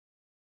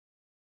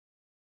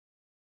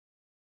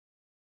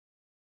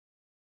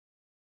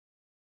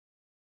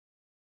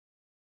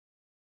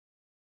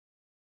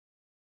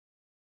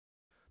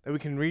that we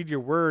can read your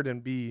word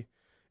and be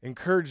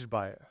encouraged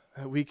by it,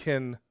 that we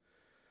can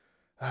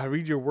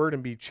read your word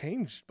and be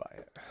changed by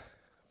it.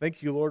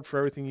 Thank you, Lord, for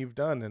everything you've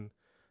done and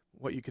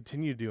what you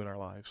continue to do in our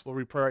lives. Lord,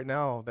 we pray right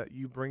now that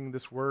you bring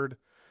this word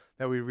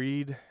that we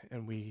read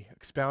and we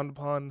expound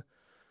upon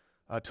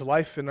to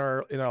life in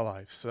our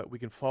lives, so that we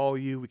can follow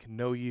you, we can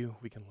know you,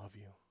 we can love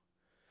you.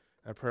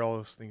 I pray all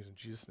those things in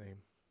Jesus' name.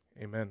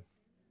 Amen.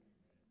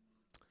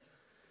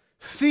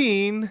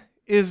 Seeing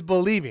is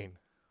believing.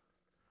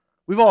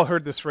 We've all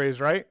heard this phrase,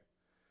 right?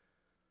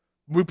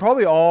 We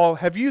probably all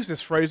have used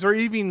this phrase or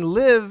even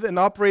live and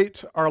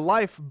operate our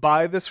life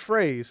by this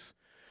phrase.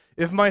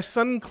 If my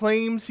son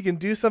claims he can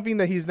do something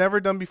that he's never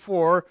done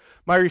before,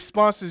 my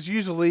response is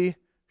usually,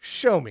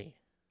 show me.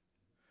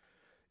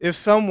 If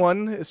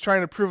someone is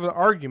trying to prove an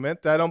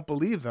argument that I don't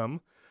believe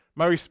them,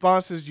 my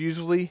response is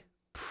usually,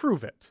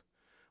 prove it,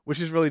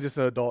 which is really just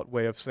an adult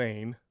way of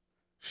saying,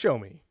 show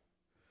me.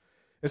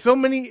 In so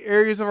many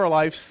areas of our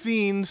life,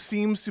 seeing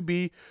seems to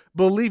be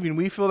believing.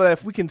 We feel that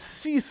if we can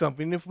see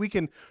something, if we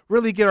can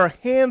really get our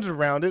hands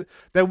around it,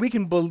 that we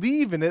can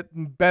believe in it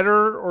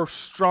better or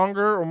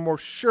stronger or more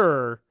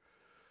sure.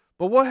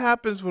 But what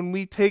happens when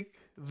we take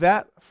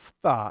that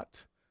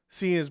thought,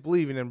 seeing is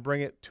believing, and bring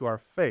it to our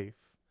faith?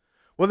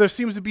 Well, there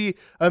seems to be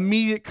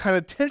immediate kind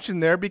of tension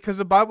there, because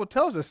the Bible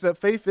tells us that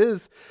faith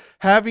is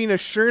having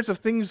assurance of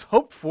things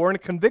hoped for and a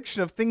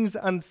conviction of things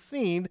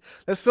unseen,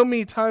 that so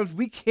many times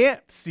we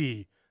can't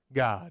see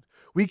God.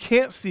 We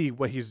can't see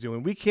what he's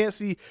doing. We can't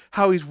see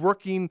how he's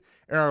working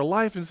in our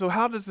life. And so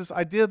how does this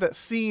idea that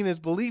seeing is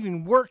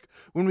believing work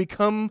when we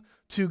come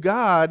to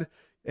God?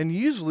 And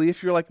usually,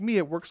 if you're like me,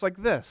 it works like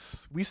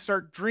this. We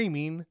start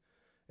dreaming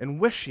and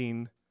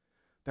wishing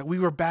that we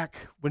were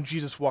back when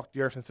Jesus walked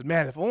the earth and said,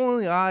 man, if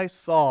only I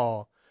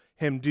saw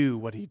him do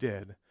what he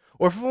did.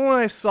 Or if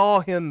only I saw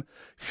him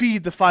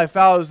feed the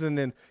 5,000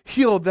 and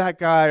heal that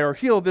guy or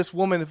heal this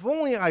woman. If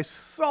only I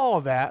saw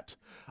that,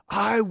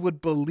 I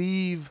would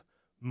believe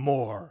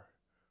more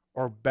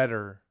or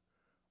better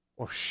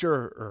or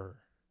surer.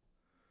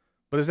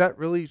 But is that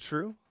really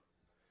true?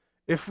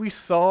 If we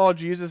saw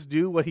Jesus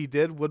do what he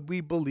did, would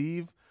we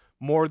believe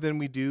more than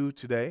we do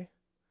today?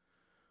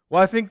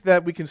 Well, I think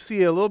that we can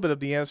see a little bit of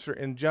the answer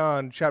in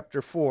John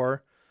chapter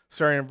 4,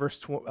 starting in verse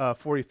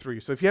 43.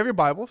 So if you have your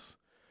Bibles,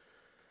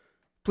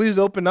 please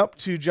open up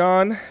to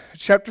John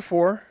chapter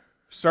 4,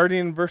 starting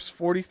in verse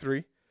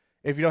 43.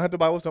 If you don't have the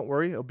Bibles, don't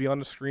worry. It'll be on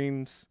the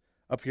screens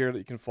up here that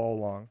you can follow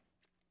along.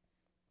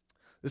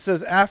 It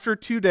says, after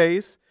 2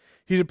 days,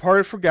 he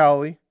departed for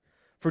Galilee,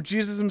 for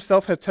Jesus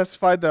himself had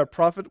testified that a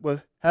prophet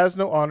has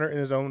no honor in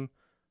his own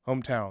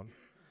hometown.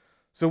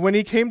 So when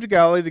he came to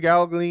Galilee, the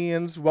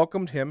Galileans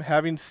welcomed him,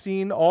 having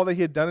seen all that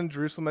he had done in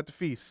Jerusalem at the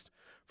feast,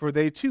 for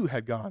they too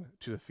had gone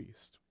to the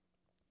feast.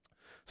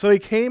 So he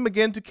came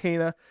again to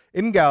Cana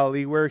in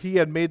Galilee, where he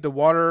had made the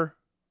water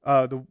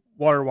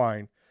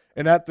wine.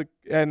 And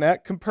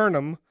at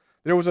Capernaum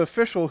there was an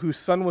official whose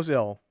son was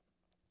ill.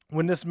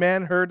 When this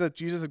man heard that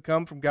Jesus had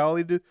come from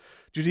Galilee to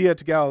Judea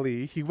to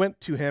Galilee, he went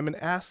to him and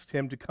asked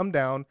him to come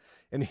down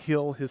and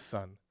heal his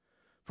son,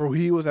 for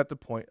he was at the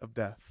point of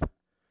death.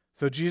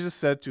 So Jesus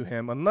said to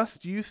him,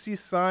 unless you see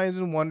signs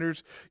and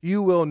wonders,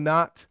 you will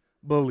not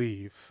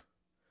believe.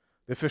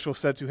 The official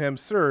said to him,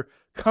 sir,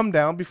 come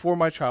down before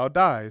my child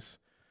dies.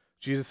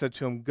 Jesus said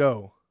to him,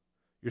 go,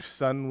 your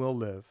son will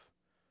live.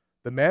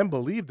 The man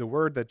believed the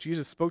word that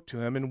Jesus spoke to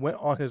him and went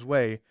on his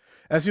way.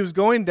 As he was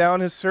going down,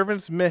 his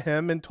servants met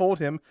him and told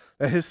him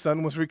that his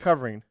son was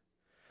recovering.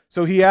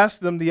 So he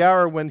asked them the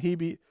hour when he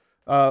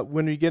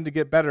began to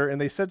get better,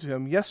 and they said to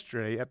him,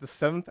 yesterday at the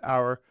 7th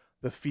hour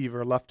the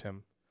fever left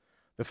him.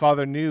 The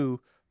father knew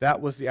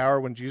that was the hour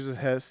when Jesus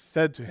had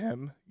said to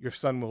him, your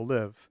son will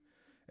live.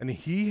 And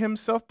he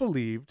himself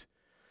believed,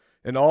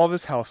 and all of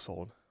his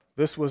household.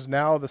 This was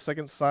now the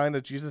second sign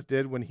that Jesus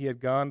did when he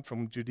had gone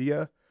from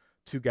Judea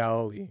to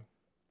Galilee.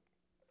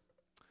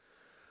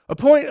 A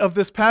point of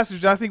this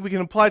passage that I think we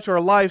can apply to our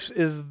lives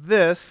is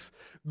this: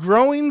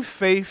 growing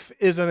faith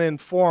is an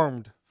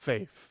informed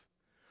faith.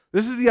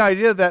 This is the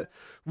idea that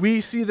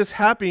we see this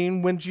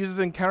happening when Jesus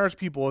encounters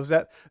people, is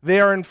that they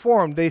are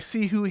informed. They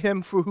see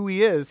him for who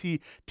he is.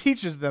 He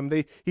teaches them.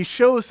 He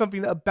shows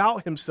something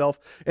about himself,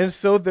 and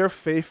so their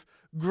faith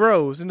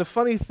grows. And the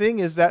funny thing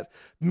is that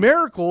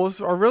miracles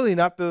are really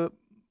not the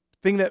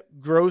thing that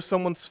grows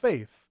someone's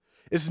faith.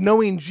 It's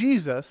knowing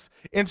Jesus,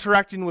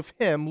 interacting with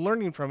him,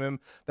 learning from him,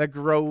 that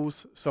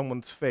grows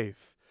someone's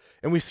faith.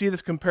 And we see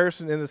this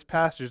comparison in this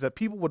passage, that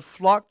people would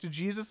flock to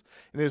Jesus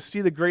and they would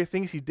see the great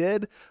things he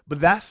did, but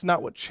that's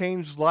not what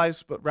changed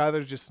lives, but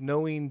rather just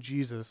knowing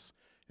Jesus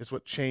is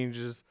what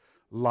changes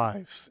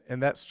lives.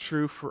 And that's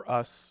true for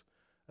us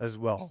as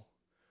well.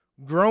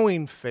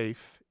 Growing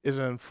faith is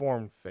an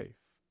informed faith.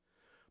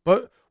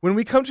 But when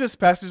we come to this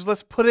passage,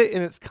 let's put it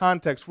in its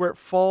context, where it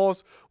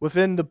falls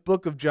within the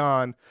book of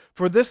John.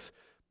 For this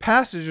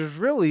passage is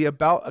really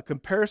about a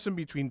comparison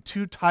between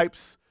two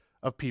types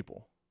of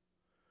people.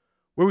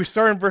 Where we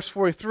start in verse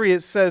 43,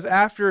 it says,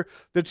 after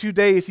the 2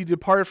 days he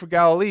departed for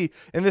Galilee.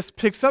 And this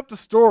picks up the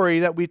story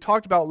that we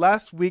talked about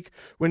last week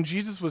when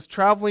Jesus was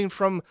traveling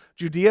from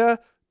Judea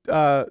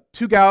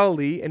to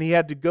Galilee, and he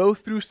had to go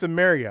through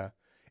Samaria.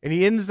 And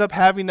he ends up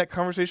having that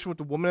conversation with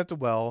the woman at the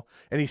well,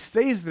 and he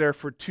stays there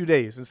for 2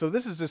 days. And so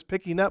this is just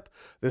picking up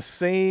the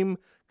same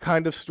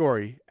kind of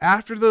story.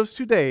 After those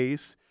 2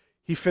 days,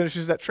 he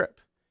finishes that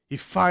trip. He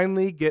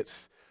finally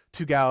gets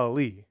to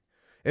Galilee.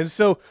 And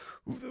so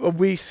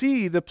we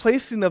see the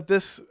placing of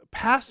this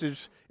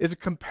passage is a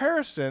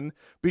comparison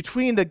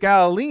between the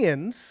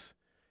Galileans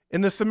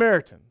and the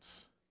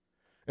Samaritans.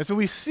 And so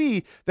we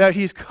see that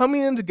he's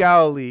coming into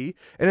Galilee,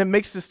 and it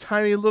makes this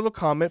tiny little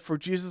comment, for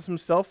Jesus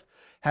himself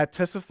had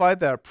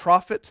testified that a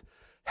prophet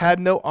had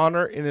no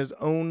honor in his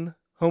own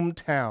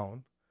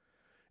hometown.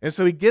 And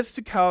so he gets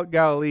to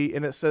Galilee,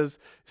 and it says,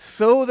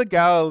 so the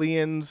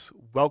Galileans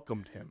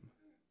welcomed him.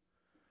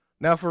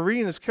 Now, if we're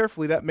reading this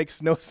carefully, that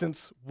makes no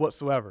sense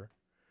whatsoever.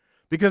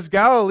 Because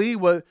Galilee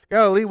was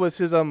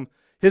his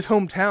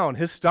hometown,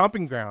 his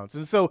stomping grounds.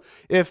 And so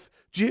if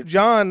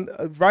John,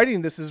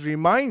 writing this, is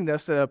reminding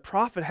us that a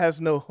prophet has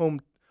no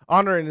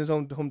honor in his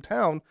own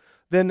hometown,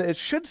 then it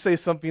should say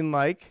something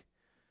like,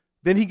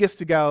 then he gets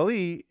to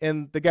Galilee,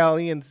 and the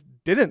Galileans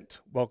didn't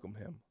welcome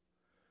him.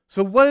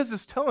 So what is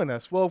this telling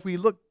us? Well, if we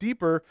look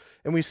deeper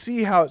and we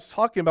see how it's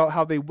talking about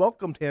how they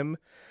welcomed him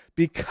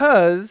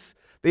because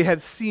they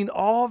had seen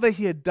all that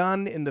he had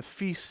done in the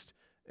feast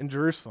in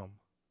Jerusalem.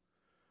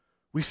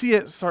 We see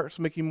it starts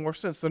making more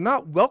sense. They're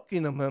not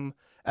welcoming him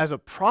as a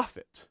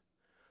prophet.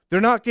 They're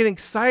not getting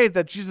excited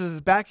that Jesus is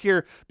back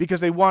here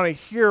because they want to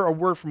hear a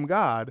word from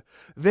God.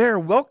 They're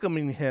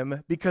welcoming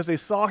him because they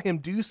saw him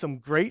do some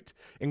great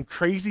and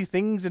crazy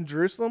things in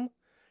Jerusalem,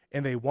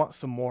 and they want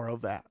some more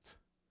of that.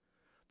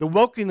 They're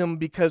welcoming him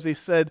because they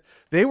said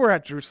they were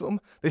at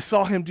Jerusalem. They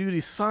saw him do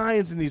these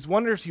signs and these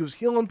wonders. He was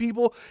healing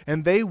people,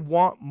 and they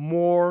want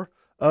more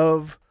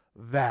of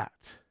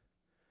that.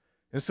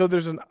 And so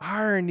there's an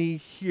irony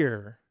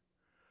here,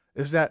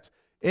 is that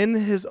in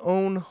his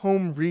own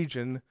home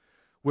region,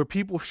 where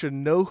people should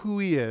know who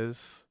he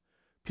is,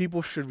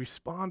 people should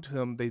respond to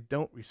him, they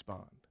don't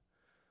respond.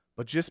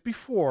 But just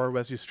before,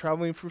 as he's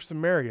traveling through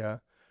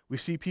Samaria, we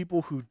see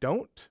people who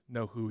don't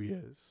know who he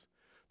is,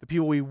 the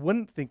people we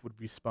wouldn't think would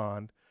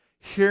respond,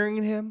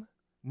 hearing him,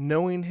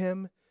 knowing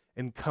him,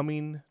 and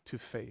coming to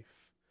faith.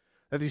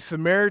 That these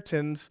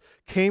Samaritans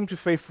came to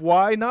faith.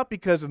 Why? Not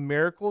because of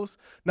miracles,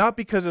 not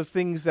because of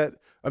things that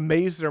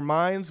amazed their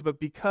minds, but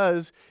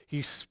because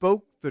he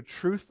spoke the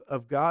truth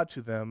of God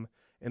to them,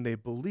 and they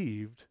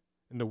believed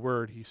in the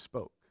word he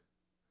spoke.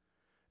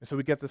 And so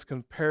we get this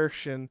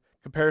comparison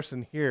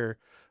here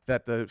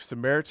that the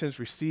Samaritans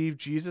received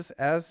Jesus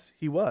as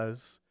he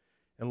was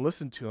and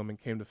listened to him and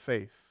came to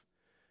faith.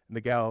 And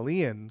the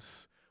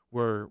Galileans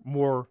were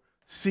more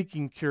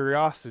seeking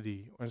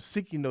curiosity or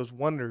seeking those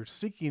wonders,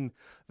 seeking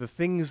the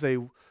things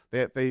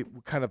that they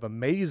kind of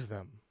amaze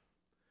them.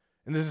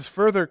 And this is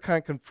further kind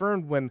of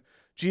confirmed when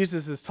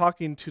Jesus is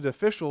talking to the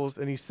officials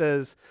and he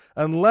says,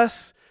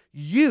 unless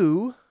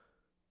you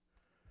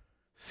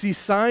see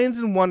signs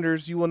and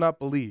wonders, you will not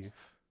believe.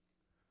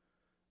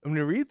 And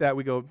when we read that,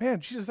 we go, man,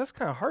 Jesus, that's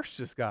kind of harsh,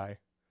 this guy.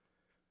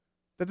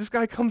 That this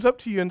guy comes up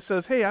to you and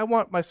says, hey, I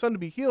want my son to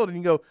be healed. And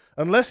you go,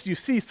 unless you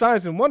see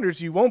signs and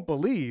wonders, you won't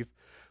believe.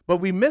 But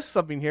we miss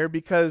something here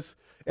because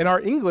in our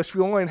English,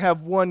 we only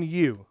have one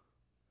you.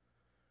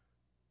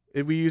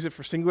 If we use it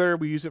for singular,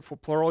 we use it for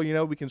plural.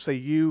 We can say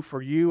you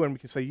for you, and we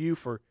can say you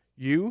for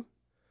you.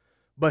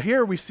 But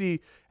here we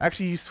see,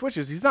 actually he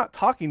switches. He's not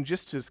talking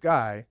just to this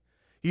guy.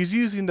 He's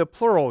using the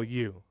plural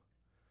you.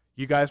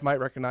 You guys might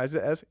recognize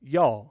it as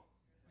y'all.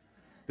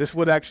 This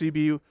would actually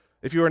be,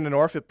 if you were in the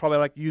north, it'd probably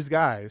like use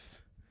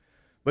guys.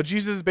 But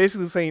Jesus is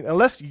basically saying,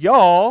 unless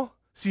y'all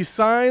see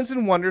signs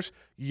and wonders,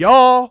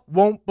 y'all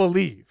won't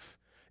believe.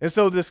 And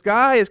so this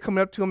guy is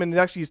coming up to him and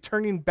actually he's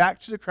turning back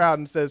to the crowd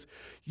and says,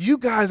 you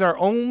guys are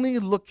only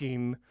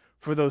looking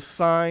for those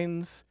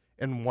signs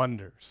and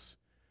wonders.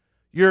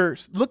 You're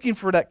looking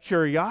for that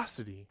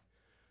curiosity.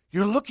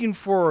 You're looking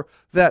for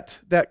that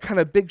kind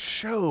of big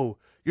show.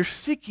 You're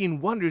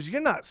seeking wonders.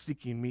 You're not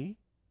seeking me.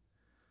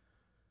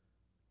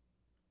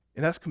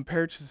 And that's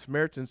compared to the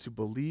Samaritans who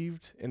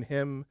believed in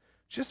him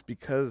just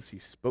because he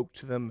spoke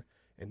to them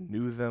and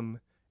knew them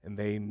and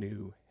they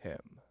knew him.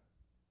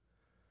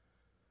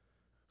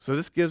 So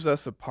this gives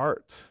us a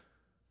part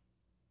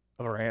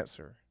of our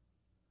answer.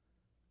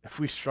 If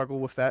we struggle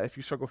with that, if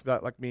you struggle with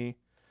that like me,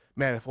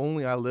 man, if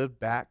only I lived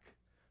back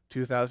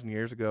 2,000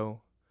 years ago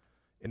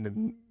in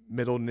the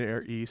Middle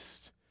Near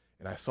East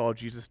and I saw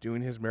Jesus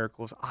doing his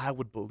miracles, I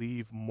would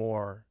believe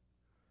more.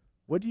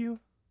 Would you?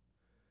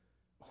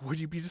 Or would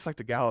you be just like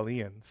the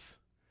Galileans,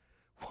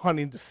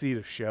 wanting to see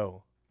the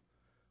show,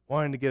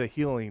 wanting to get a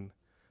healing,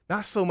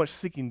 not so much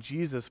seeking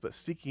Jesus, but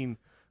seeking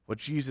what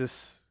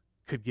Jesus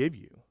could give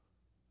you?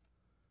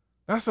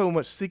 Not so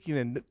much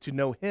seeking to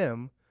know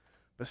him,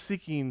 but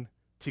seeking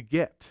to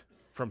get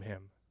from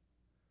him.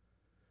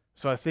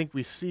 So I think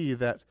we see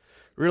that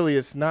really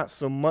it's not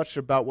so much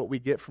about what we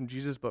get from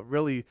Jesus, but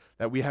really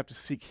that we have to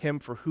seek him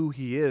for who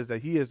he is,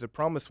 that he is the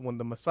promised one,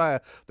 the Messiah,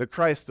 the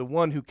Christ, the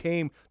one who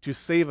came to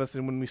save us.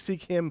 And when we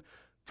seek him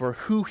for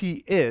who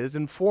he is,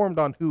 informed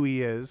on who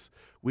he is,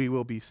 we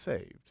will be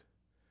saved.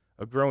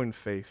 A growing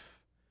faith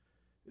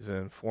is an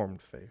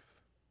informed faith.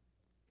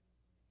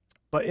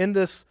 But in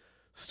this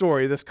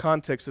story, this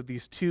context of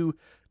these two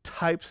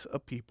types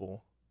of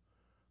people,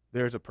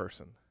 there's a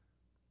person.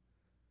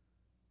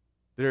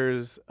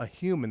 There's a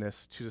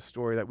humanness to the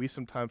story that we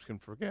sometimes can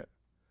forget.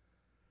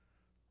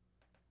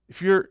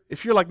 If you're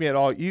like me at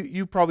all,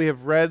 you probably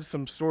have read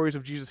some stories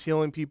of Jesus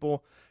healing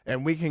people,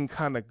 and we can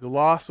kind of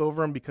gloss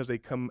over them because they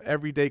come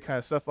everyday kind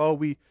of stuff. Oh,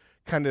 we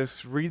kind of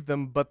read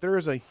them, but there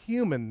is a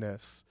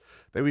humanness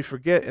that we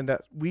forget, and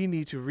that we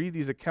need to read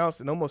these accounts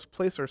and almost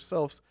place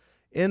ourselves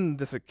in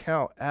this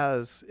account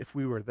as if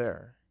we were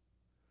there.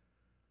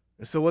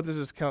 And so what does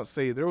this account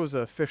say? There was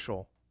an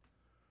official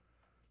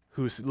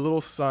whose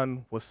little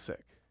son was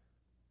sick.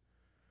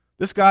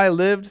 This guy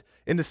lived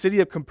in the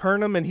city of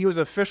Capernaum, and he was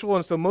official,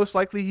 and so most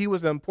likely he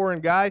was an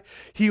important guy.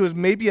 He was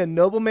maybe a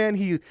nobleman.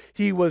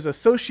 He was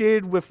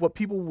associated with what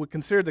people would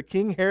consider the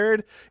King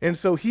Herod, and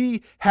so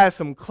he had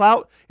some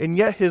clout, and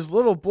yet his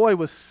little boy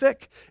was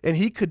sick, and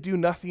he could do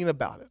nothing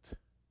about it.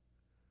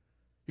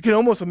 You can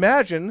almost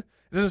imagine,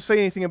 it doesn't say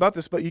anything about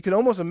this, but you can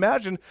almost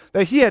imagine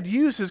that he had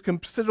used his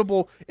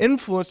considerable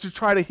influence to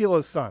try to heal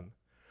his son.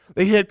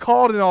 That he had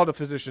called in all the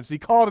physicians. He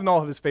called in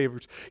all of his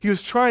favorites. He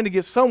was trying to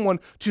get someone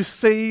to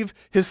save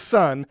his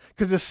son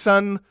because his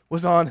son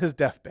was on his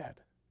deathbed.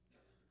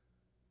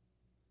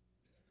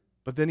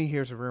 But then he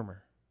hears a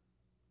rumor.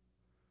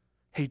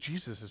 Hey,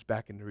 Jesus is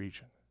back in the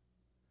region.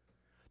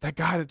 That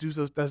guy that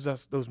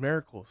does those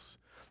miracles,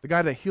 the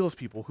guy that heals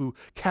people, who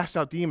casts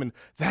out demons,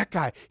 that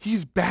guy,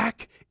 he's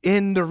back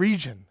in the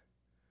region.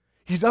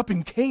 He's up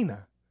in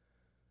Cana.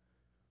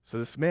 So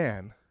this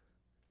man,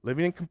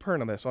 living in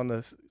Capernaum, that's on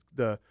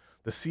the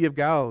Sea of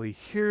Galilee,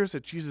 hears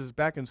that Jesus is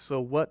back, and so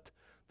what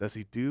does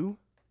he do?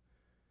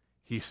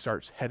 He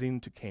starts heading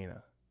to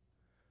Cana,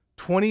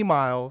 20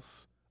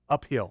 miles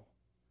uphill.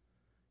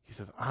 He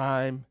says,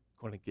 I'm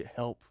going to get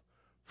help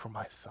for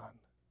my son.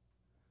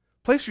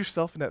 Place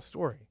yourself in that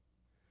story.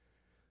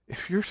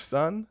 If your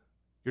son,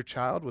 your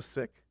child was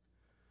sick,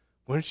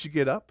 wouldn't you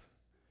get up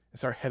and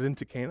start heading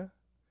to Cana?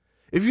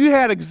 If you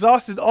had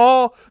exhausted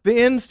all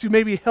the ends to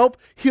maybe help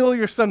heal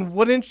your son,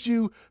 wouldn't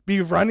you be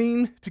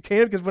running to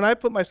Cana? Because when I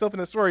put myself in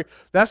that story,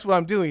 that's what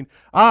I'm doing.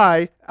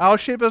 I, out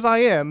of shape as I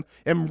am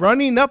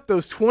running up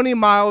those 20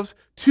 miles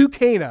to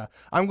Cana.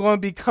 I'm going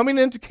to be coming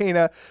into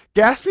Cana,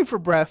 gasping for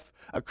breath,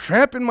 a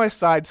cramp in my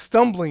side,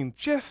 stumbling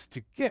just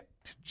to get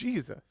to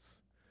Jesus.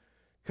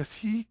 Because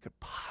he could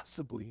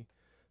possibly,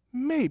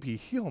 maybe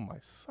heal my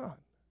son.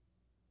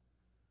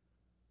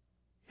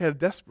 He had a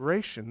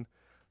desperation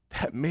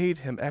that made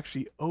him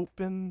actually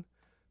open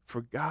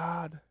for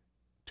God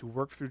to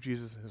work through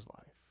Jesus in his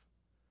life.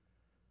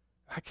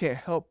 I can't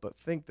help but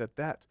think that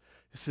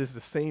this is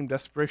the same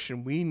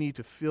desperation we need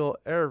to feel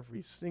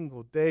every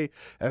single day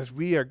as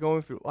we are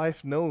going through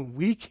life, knowing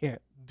we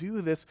can't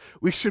do this.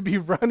 We should be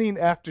running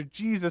after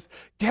Jesus,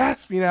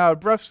 gasping out of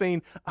breath,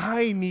 saying,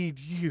 I need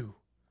you.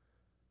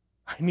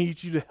 I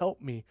need you to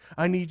help me.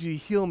 I need you to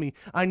heal me.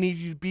 I need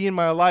you to be in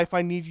my life.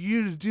 I need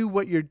you to do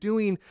what you're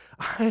doing.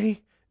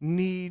 I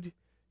need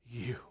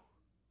you.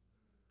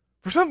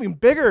 For something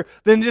bigger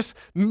than just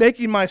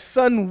making my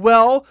son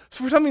well,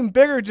 for something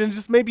bigger than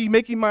just maybe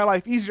making my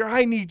life easier,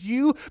 I need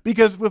you,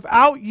 because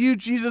without you,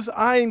 Jesus,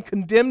 I am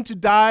condemned to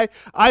die,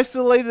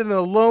 isolated and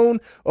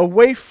alone,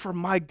 away from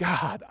my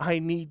God. I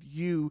need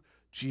you,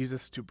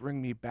 Jesus, to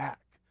bring me back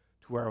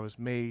to where I was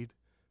made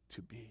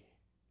to be.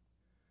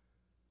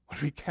 When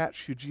we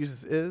catch who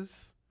Jesus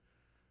is,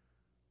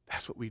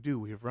 that's what we do.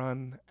 We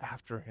run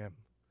after him,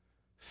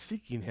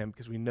 seeking him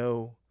because we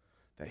know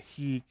that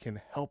he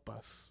can help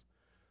us,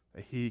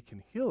 that he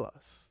can heal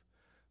us,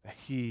 that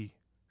he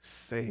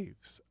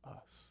saves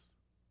us.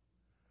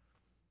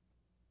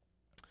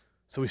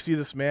 So we see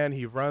this man,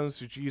 he runs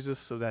to Jesus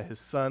so that his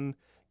son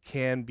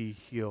can be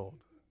healed.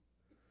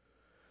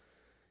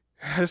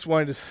 This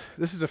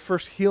is the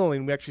first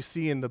healing we actually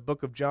see in the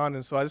book of John,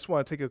 and so I just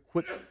want to take a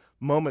quick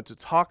moment to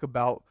talk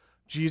about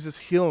Jesus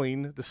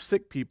healing the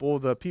sick people,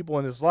 the people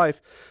in his life,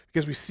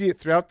 because we see it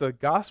throughout the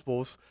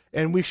Gospels,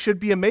 and we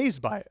should be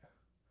amazed by it.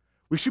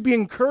 We should be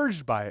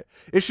encouraged by it.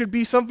 It should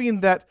be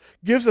something that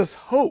gives us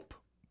hope.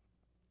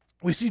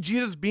 We see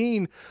Jesus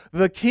being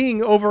the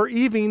king over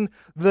even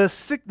the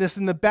sickness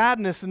and the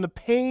badness and the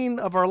pain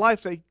of our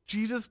life that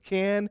Jesus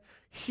can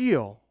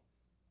heal.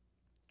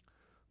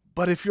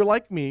 But if you're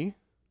like me,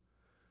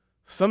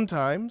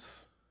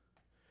 sometimes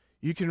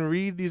you can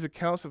read these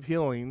accounts of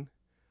healing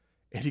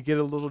and you get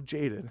a little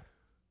jaded.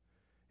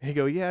 And you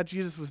go, yeah,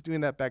 Jesus was doing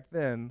that back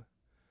then,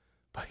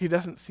 but he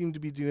doesn't seem to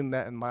be doing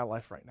that in my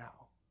life right now.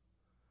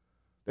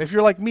 If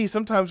you're like me,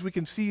 sometimes we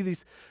can see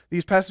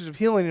these passages of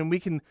healing and we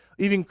can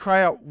even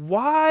cry out,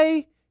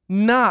 why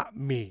not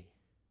me?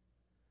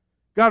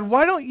 God,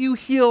 why don't you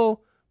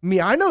heal me.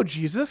 I know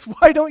Jesus.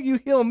 Why don't you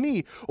heal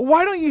me? Or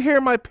why don't you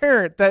heal my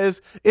parent that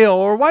is ill?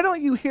 Or why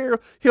don't you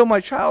heal my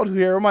child who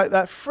here, or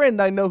that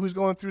friend I know who's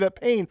going through that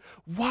pain?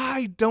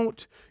 Why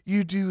don't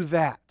you do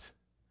that?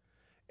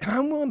 And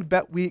I'm willing to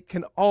bet we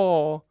can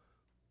all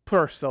put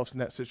ourselves in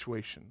that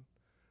situation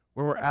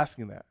where we're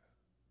asking that.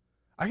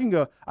 I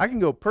can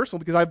go personal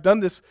because I've done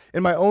this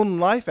in my own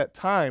life at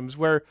times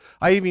where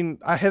I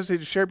hesitate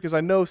to share because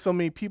I know so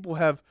many people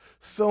have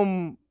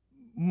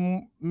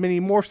many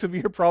more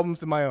severe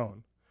problems than my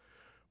own.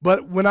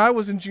 But when I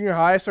was in junior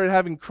high, I started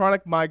having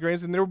chronic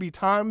migraines, and there would be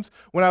times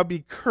when I would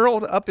be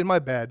curled up in my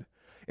bed,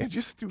 and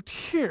just through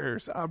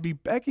tears, I would be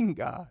begging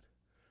God,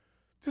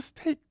 just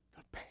take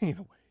the pain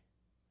away.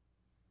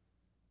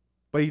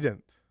 But he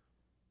didn't.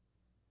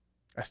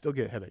 I still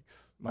get headaches,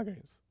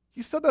 migraines.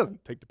 He still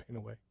doesn't take the pain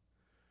away.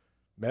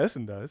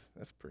 Medicine does.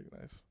 That's pretty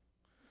nice.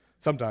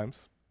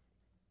 Sometimes.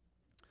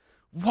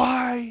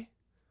 Why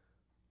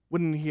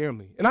wouldn't he hear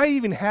me? And I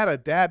even had a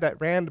dad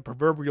that ran the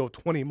proverbial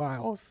 20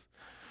 miles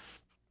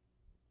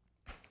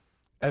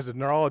as a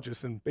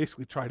neurologist and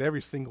basically tried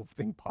every single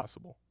thing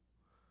possible.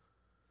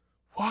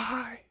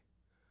 Why?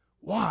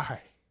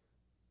 Why?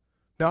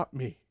 Not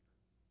me.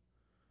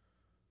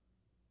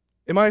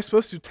 Am I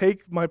supposed to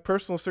take my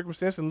personal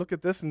circumstance and look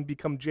at this and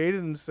become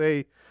jaded and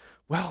say,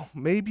 well,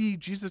 maybe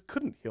Jesus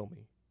couldn't heal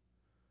me?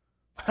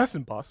 That's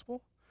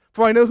impossible.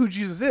 For I know who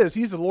Jesus is.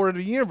 He's the Lord of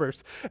the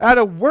universe. At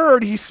a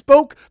word, he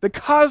spoke the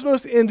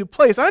cosmos into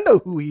place. I know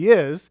who he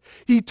is.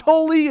 He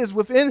totally is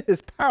within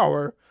his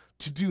power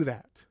to do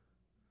that.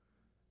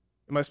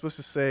 Am I supposed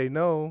to say,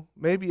 no,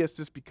 maybe it's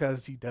just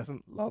because he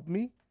doesn't love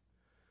me?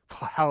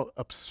 How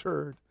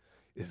absurd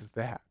is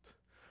that?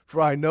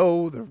 For I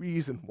know the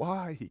reason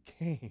why he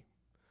came,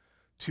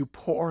 to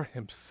pour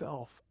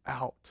himself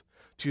out,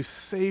 to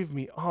save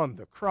me on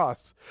the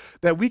cross,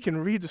 that we can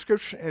read the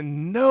scripture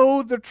and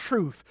know the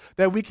truth,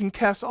 that we can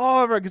cast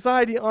all of our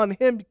anxiety on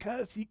him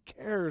because he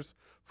cares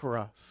for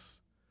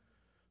us.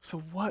 So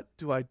what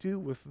do I do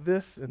with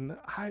this? And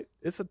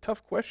it's a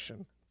tough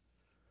question.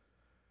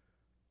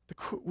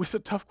 It's a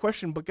tough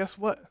question, but guess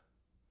what?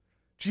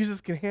 Jesus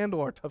can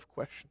handle our tough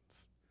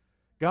questions.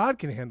 God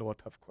can handle our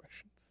tough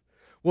questions.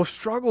 We'll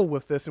struggle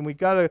with this, and we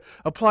got to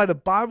apply the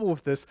Bible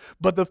with this.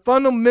 But the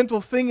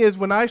fundamental thing is,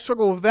 when I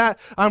struggle with that,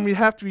 we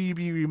have to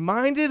be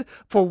reminded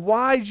for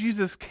why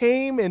Jesus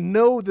came and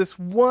know this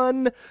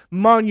one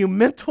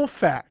monumental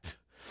fact,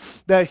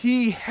 that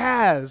he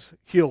has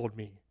healed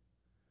me.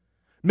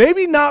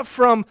 Maybe not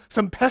from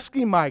some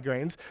pesky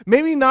migraines,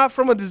 maybe not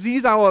from a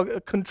disease I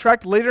will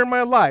contract later in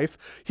my life.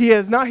 He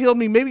has not healed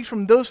me maybe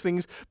from those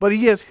things, but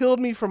he has healed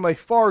me from a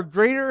far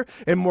greater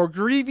and more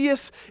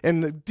grievous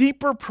and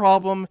deeper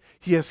problem.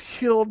 He has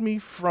healed me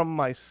from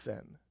my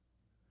sin.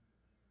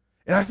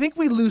 And I think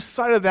we lose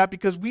sight of that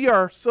because we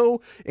are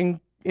so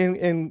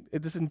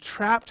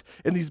entrapped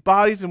in these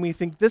bodies, and we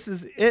think this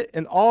is it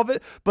and all of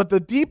it. But the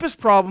deepest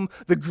problem,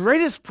 the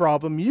greatest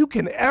problem you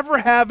can ever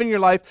have in your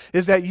life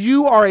is that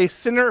you are a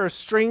sinner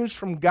estranged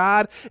from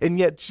God, and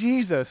yet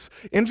Jesus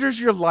enters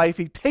your life.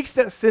 He takes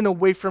that sin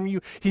away from you.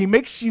 He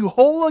makes you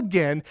whole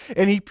again,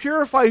 and he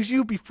purifies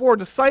you before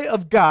the sight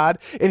of God,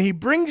 and he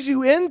brings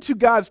you into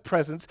God's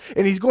presence,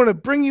 and he's going to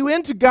bring you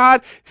into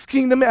God's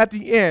kingdom at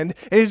the end,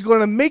 and he's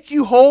going to make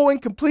you whole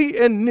and complete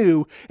and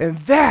new, and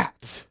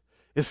that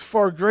is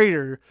far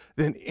greater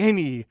than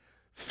any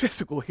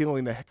physical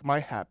healing that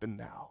might happen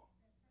now.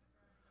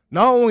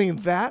 Not only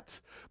that,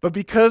 but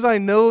because I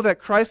know that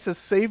Christ has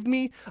saved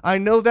me, I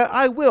know that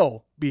I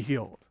will be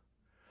healed.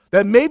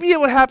 That maybe it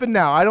would happen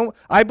now.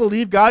 I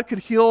believe God could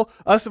heal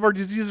us of our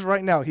diseases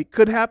right now. It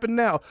could happen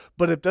now.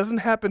 But if it doesn't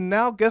happen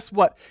now, guess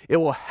what? It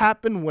will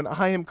happen when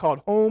I am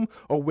called home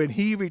or when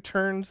he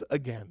returns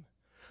again.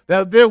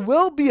 That there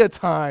will be a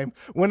time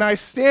when I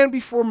stand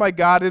before my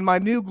God in my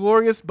new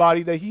glorious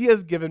body that he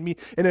has given me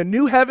in a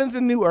new heavens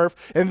and new earth,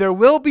 and there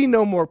will be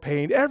no more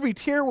pain. Every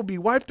tear will be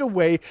wiped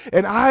away,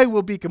 and I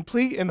will be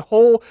complete and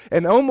whole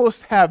and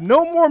almost have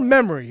no more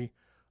memory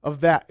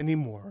of that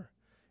anymore,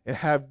 and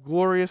have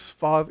glorious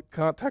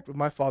contact with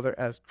my Father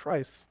as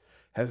Christ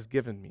has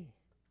given me.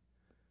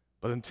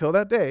 But until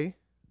that day,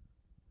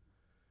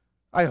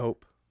 I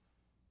hope,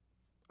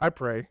 I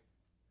pray,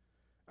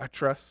 I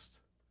trust,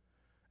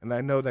 and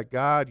I know that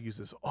God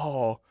uses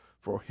all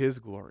for his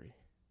glory.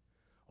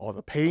 All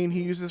the pain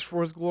he uses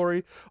for his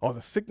glory, all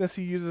the sickness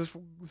he uses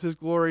for his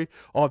glory,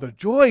 all the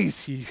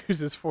joys he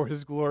uses for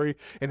his glory.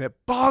 And it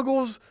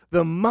boggles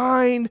the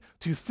mind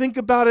to think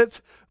about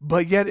it,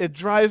 but yet it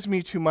drives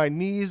me to my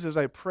knees as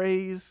I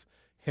praise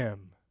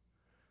him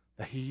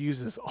that he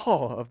uses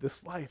all of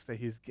this life that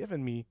he's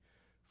given me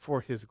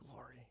for his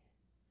glory.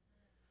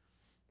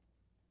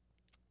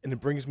 And it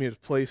brings me to a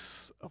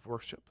place of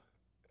worship.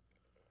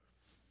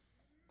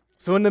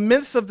 So in the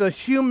midst of the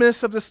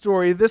humanness of the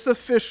story, this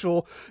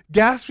official,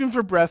 gasping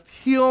for breath,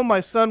 heal my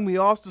son, we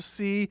also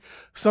see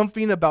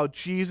something about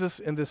Jesus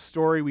in this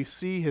story. We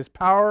see his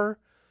power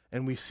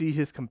and we see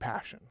his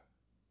compassion.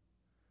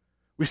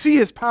 We see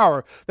his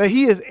power, that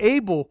he is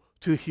able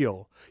to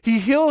heal. He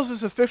heals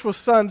his official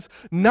sons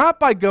not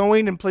by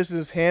going and placing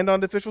his hand on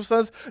the official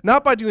sons,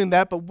 not by doing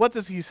that, but what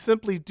does he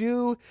simply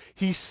do?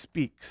 He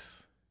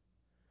speaks.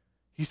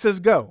 He says,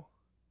 go.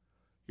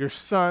 Your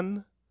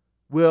son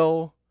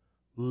will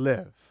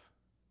live.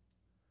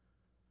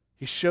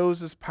 He shows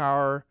his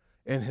power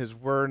in his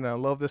word, and I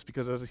love this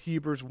because as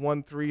Hebrews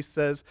 1:3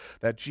 says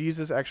that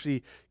Jesus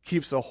actually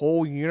keeps the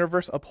whole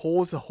universe,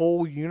 upholds the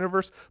whole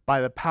universe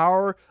by the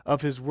power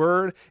of his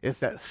word. It's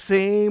that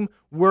same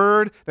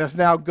word that's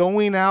now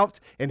going out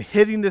and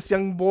hitting this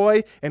young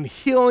boy and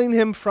healing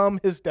him from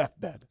his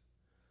deathbed.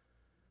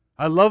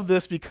 I love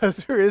this because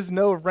there is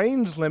no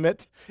range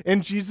limit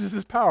in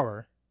Jesus'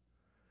 power.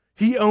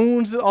 He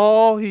owns it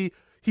all. He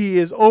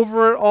is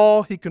over it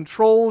all. He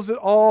controls it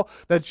all.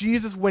 That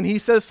Jesus, when he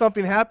says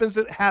something happens,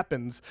 it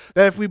happens.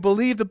 That if we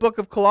believe the book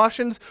of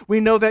Colossians, we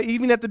know that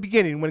even at the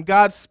beginning, when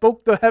God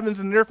spoke the heavens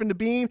and the earth into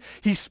being,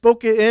 he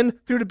spoke it in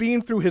through the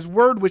being through his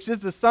word, which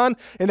is the Son,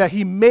 and that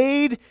he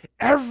made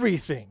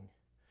everything.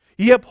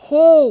 He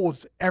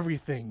upholds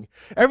everything.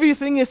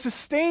 Everything is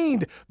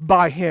sustained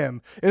by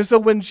him. And so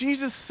when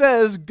Jesus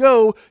says,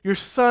 go, your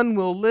son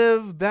will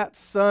live, that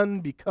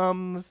son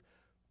becomes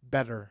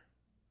better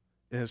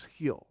and is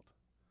healed.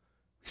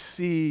 We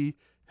see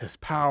his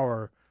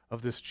power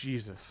of this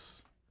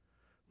Jesus.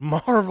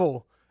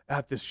 Marvel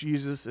at this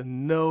Jesus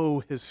and know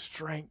his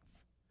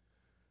strength.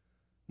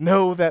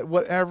 Know that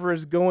whatever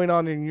is going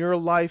on in your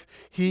life,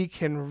 he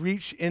can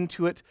reach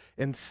into it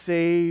and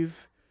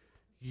save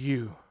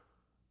you.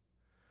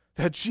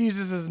 That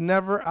Jesus is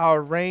never out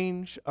of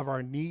range of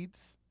our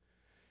needs.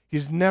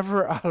 He's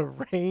never out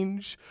of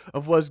range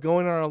of what's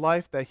going on in our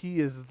life, that he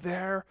is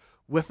there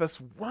with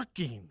us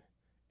working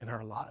in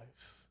our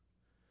lives.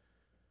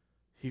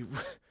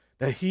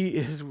 That he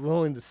is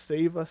willing to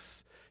save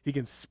us. He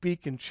can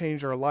speak and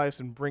change our lives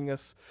and bring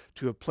us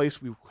to a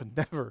place we could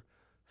never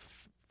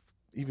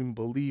even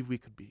believe we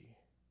could be.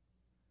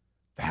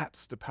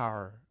 That's the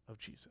power of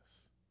Jesus.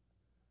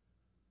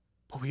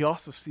 But we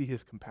also see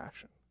his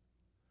compassion.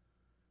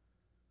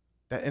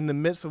 That in the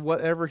midst of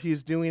whatever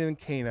he's doing in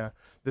Cana,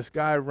 this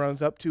guy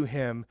runs up to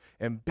him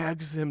and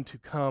begs him to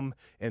come,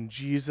 and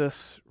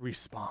Jesus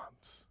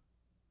responds.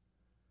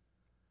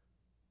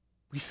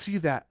 We see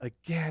that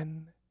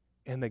again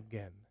and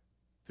again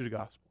through the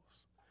Gospels.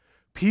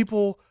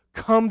 People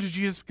come to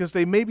Jesus because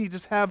they maybe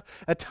just have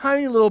a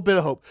tiny little bit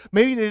of hope.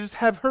 Maybe they just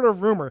have heard a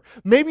rumor.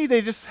 Maybe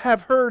they just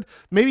have heard,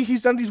 maybe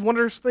he's done these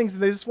wondrous things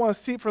and they just want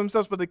to see it for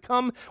themselves, but they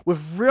come with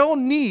real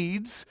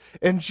needs,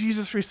 and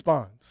Jesus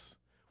responds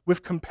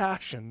with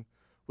compassion,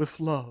 with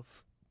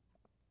love.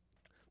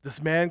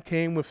 This man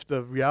came with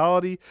the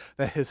reality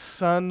that his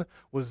son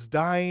was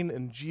dying,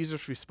 and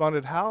Jesus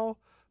responded how?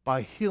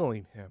 By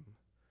healing him,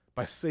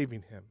 by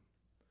saving him.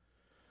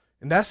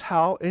 And that's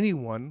how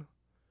anyone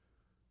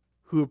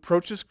who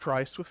approaches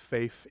Christ with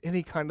faith,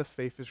 any kind of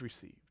faith, is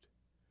received.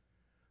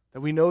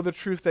 That we know the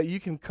truth that you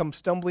can come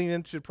stumbling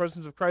into the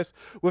presence of Christ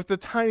with the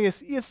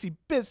tiniest, itsy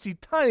bitsy,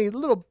 tiny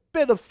little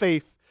bit of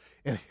faith,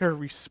 and he'll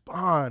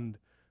respond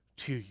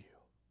to you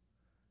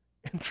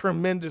in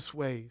tremendous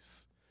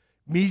ways,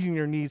 meeting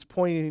your needs,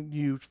 pointing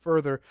you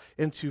further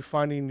into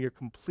finding your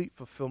complete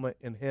fulfillment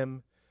in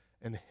him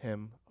and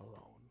him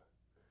alone.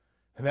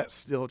 And that's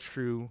still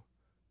true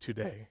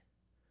today.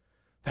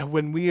 That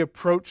when we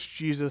approach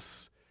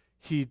Jesus,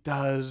 he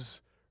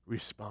does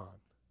respond.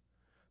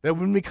 That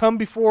when we come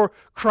before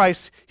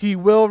Christ, he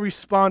will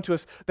respond to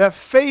us. That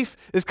faith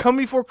is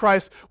coming before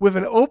Christ with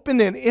an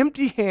open and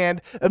empty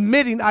hand,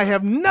 admitting I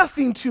have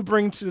nothing to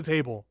bring to the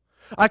table.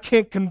 I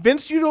can't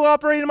convince you to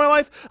operate in my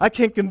life. I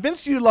can't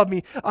convince you to love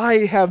me. I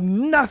have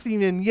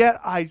nothing, and yet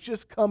I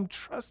just come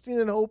trusting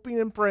and hoping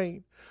and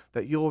praying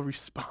that you'll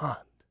respond.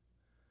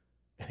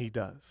 And he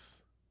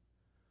does.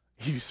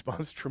 He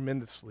responds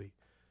tremendously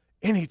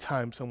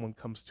anytime someone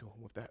comes to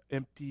him with that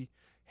empty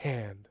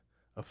hand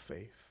of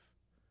faith.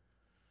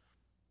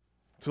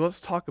 So let's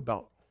talk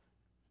about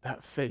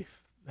that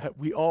faith that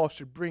we all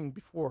should bring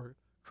before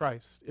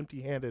Christ,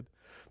 empty-handed,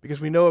 because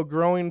we know a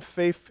growing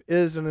faith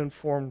is an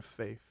informed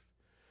faith.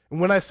 And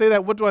when I say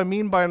that, what do I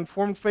mean by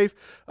informed faith?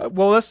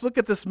 Well, let's look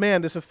at this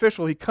man, this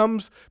official. He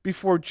comes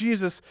before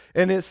Jesus,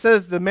 and it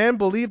says the man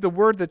believed the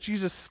word that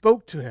Jesus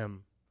spoke to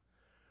him.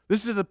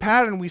 This is a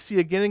pattern we see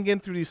again and again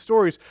through these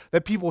stories,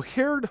 that people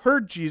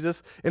heard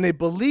Jesus and they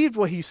believed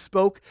what he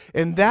spoke,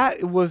 and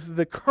that was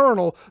the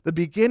kernel, the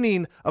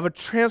beginning of a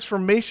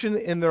transformation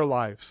in their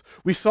lives.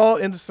 We saw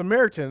in the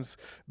Samaritans,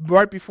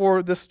 right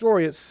before this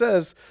story, it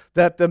says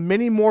that the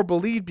many more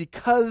believed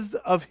because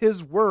of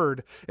his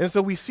word. And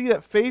so we see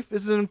that faith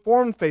is an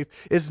informed faith.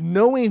 It's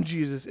knowing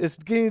Jesus. It's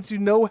getting to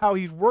know how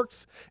he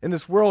works in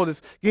this world.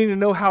 It's getting to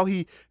know how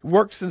he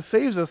works and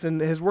saves us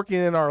and is working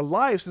in our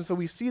lives. And so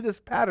we see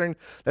this pattern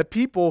that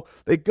people,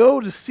 they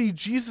go to see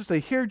Jesus, they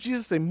hear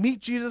Jesus, they meet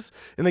Jesus,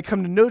 and they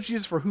come to know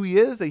Jesus for who he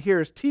is. They hear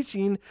his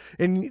teaching,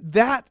 and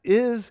that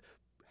is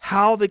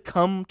how they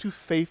come to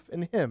faith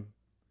in him.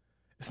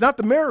 It's not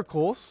the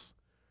miracles.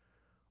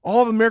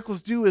 All the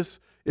miracles do is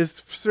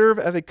serve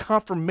as a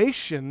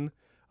confirmation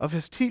of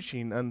his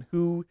teaching on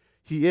who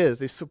he is.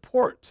 They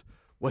support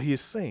what he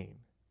is saying.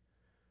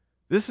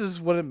 This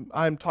is what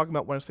I'm talking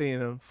about when I'm saying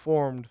an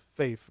informed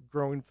faith.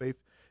 Growing faith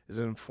is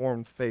an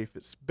informed faith.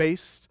 It's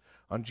based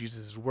on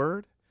Jesus'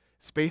 word.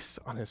 It's based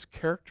on his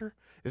character.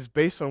 It's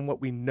based on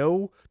what we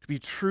know to be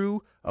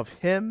true of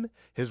him,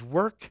 his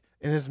work,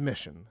 and his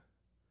mission.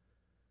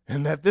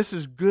 And that this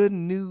is good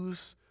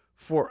news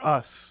for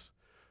us.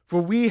 For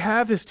we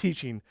have his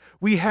teaching.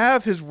 We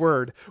have his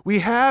word. We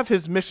have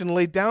his mission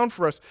laid down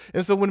for us.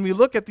 And so when we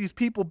look at these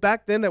people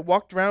back then that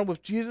walked around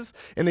with Jesus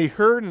and they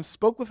heard and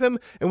spoke with him,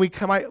 and we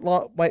might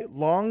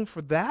long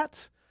for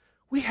that,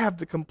 we have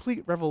the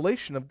complete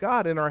revelation of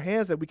God in our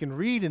hands that we can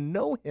read and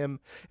know him,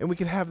 and we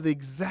can have the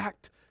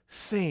exact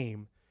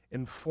same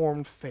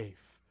informed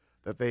faith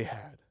that they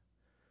had.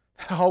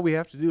 All we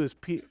have to do is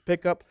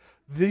pick up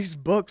these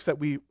books that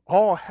we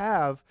all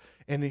have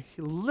and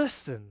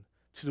listen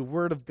to the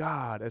word of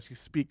God as he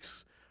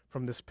speaks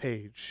from this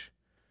page.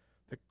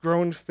 That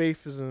growing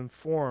faith is an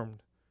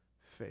informed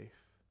faith.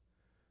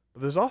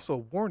 But there's also a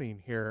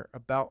warning here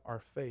about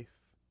our faith.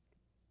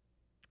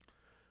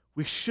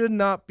 We should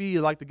not be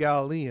like the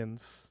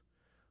Galileans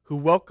who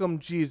welcome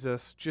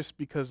Jesus just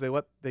because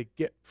what they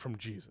get from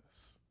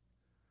Jesus.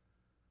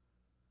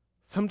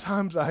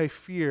 Sometimes I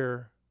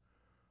fear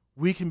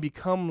we can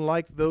become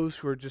like those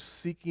who are just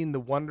seeking the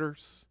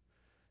wonders,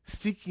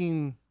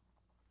 seeking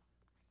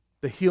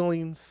the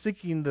healing,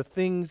 seeking the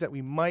things that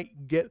we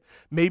might get.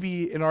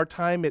 Maybe in our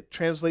time it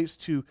translates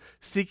to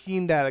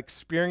seeking that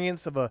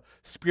experience of a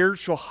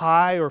spiritual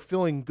high or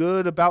feeling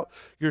good about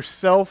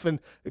yourself. And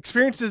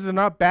experiences are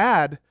not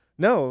bad,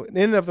 no, in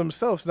and of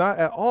themselves, not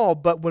at all.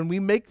 But when we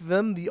make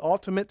them the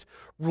ultimate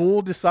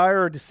rule,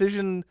 desire, or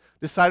decision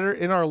decider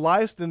in our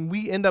lives, then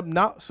we end up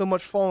not so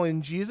much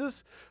following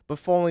Jesus, but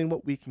following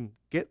what we can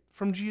get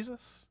from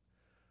Jesus.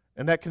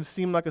 And that can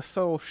seem like a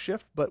subtle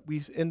shift, but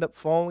we end up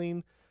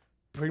following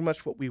pretty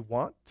much what we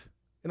want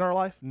in our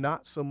life,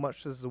 not so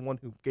much as the one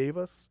who gave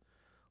us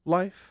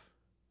life.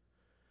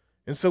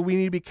 And so we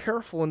need to be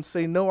careful and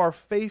say, no, our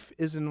faith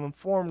is an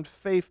informed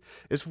faith.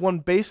 It's one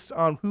based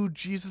on who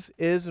Jesus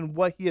is and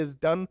what he has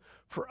done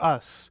for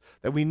us,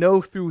 that we know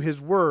through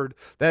his word.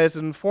 That is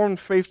an informed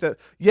faith that,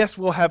 yes,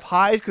 we'll have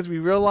highs because we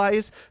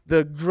realize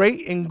the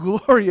great and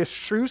glorious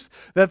truths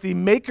that the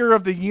maker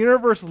of the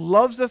universe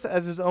loves us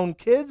as his own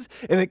kids,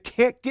 and it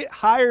can't get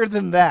higher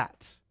than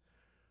that.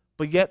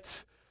 But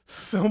yet,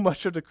 so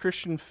much of the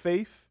Christian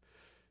faith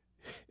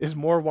is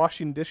more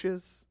washing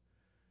dishes,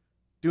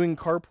 doing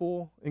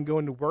carpool, and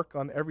going to work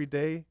on every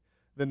day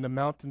than the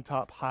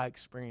mountaintop high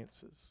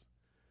experiences.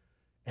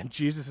 And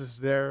Jesus is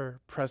there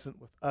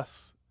present with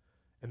us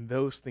in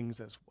those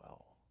things as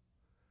well.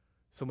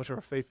 So much of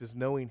our faith is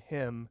knowing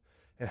him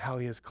and how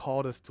he has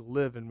called us to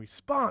live in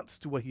response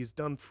to what he's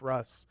done for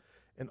us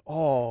in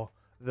all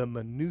the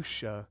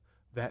minutia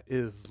that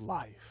is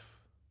life.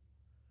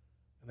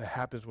 And that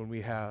happens when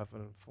we have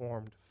an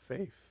informed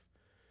faith.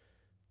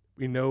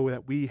 We know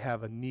that we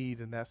have a need,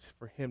 and that's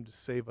for him to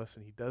save us,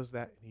 and he does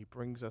that, and he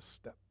brings us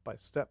step by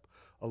step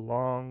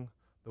along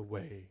the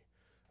way.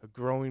 A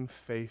growing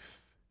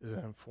faith is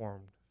an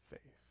informed faith.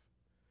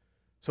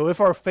 So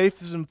if our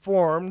faith is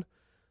informed,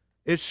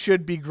 it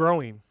should be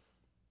growing.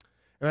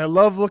 And I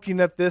love looking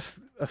at this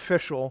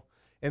official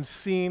and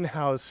seeing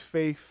how his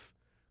faith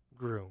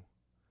grew.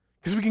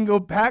 Because we can go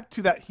back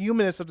to that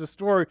humanness of the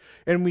story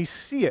and we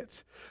see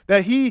it.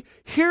 That he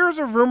hears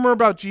a rumor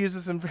about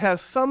Jesus and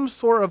has some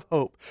sort of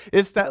hope.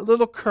 It's that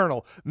little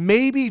kernel.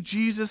 Maybe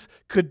Jesus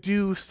could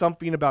do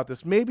something about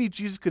this. Maybe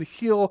Jesus could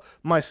heal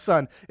my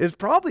son. It's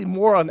probably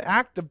more an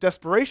act of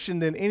desperation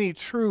than any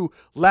true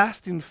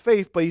lasting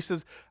faith. But he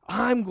says,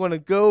 I'm going to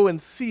go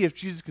and see if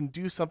Jesus can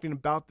do something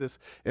about this.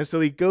 And so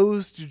he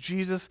goes to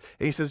Jesus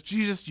and he says,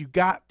 Jesus, you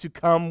got to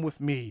come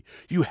with me.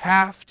 You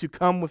have to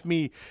come with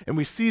me. And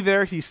we see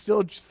there he's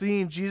still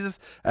seeing Jesus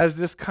as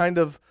this kind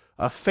of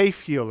a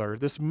faith healer,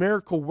 this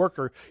miracle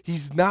worker.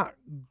 He's not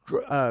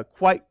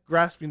quite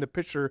grasping the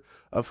picture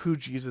of who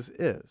Jesus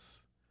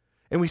is.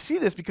 And we see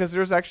this because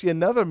there's actually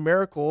another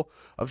miracle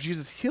of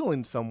Jesus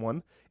healing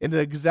someone in the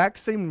exact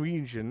same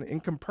region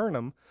in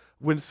Capernaum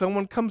when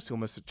someone comes to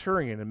him, a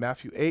centurion in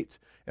Matthew 8,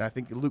 and I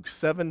think in Luke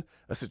 7,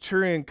 a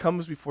centurion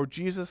comes before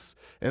Jesus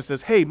and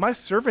says, hey, my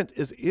servant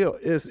is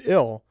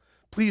ill.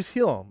 Please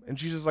heal him. And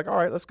Jesus is like, all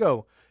right, let's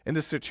go. And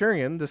the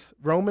centurion, this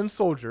Roman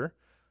soldier,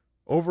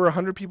 over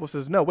 100 people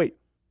says, no, wait,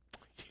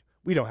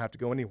 we don't have to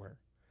go anywhere.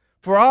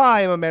 For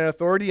I am a man of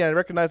authority, and I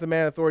recognize a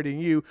man of authority in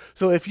you.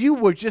 So if you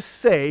would just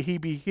say he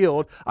be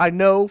healed, I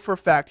know for a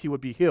fact he would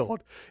be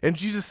healed. And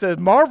Jesus says,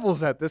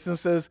 marvels at this and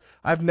says,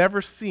 I've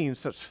never seen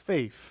such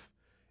faith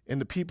in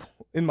the people,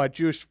 in my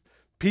Jewish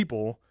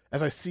people,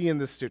 as I see in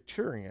this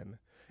centurion.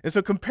 And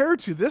so compared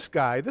to this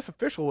guy, this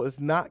official is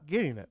not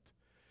getting it.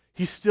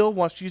 He still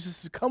wants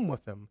Jesus to come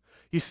with him.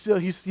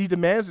 He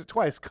demands it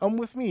twice. Come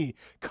with me.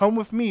 Come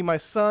with me. My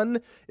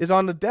son is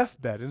on the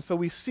deathbed. And so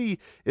we see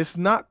it's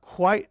not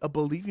quite a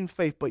believing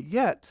faith, but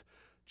yet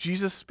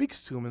Jesus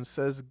speaks to him and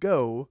says,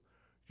 go,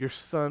 your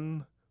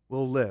son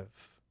will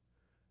live.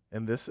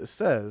 And this, it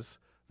says,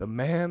 the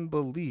man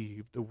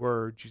believed the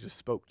word Jesus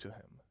spoke to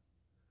him.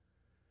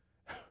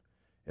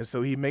 And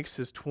so he makes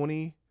his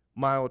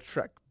 20-mile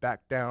trek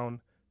back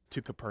down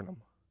to Capernaum.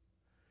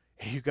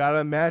 And you got to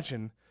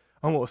imagine,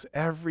 almost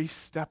every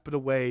step of the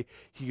way,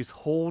 he's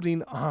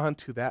holding on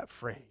to that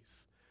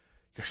phrase,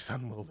 your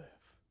son will live.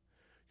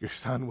 Your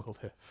son will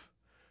live.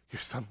 Your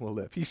son will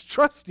live. He's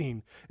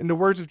trusting in the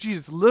words of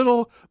Jesus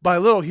little by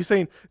little. He's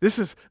saying, this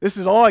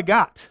is all I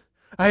got.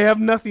 I have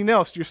nothing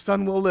else. Your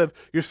son will live.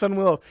 Your son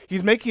will live.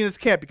 He's making his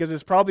camp because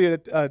it's probably a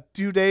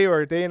 2-day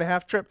or a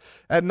day-and-a-half trip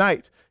at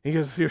night. And he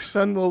goes, your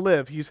son will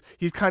live. He's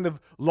kind of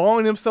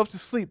lulling himself to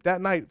sleep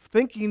that night,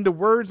 thinking the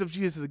words of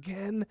Jesus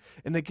again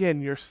and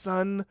again, your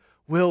son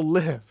will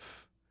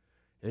live.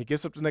 And he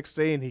gets up the next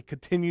day and he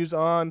continues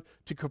on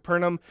to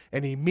Capernaum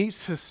and he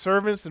meets his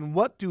servants. And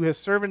what do his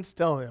servants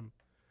tell him?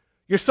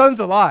 Your son's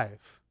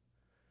alive.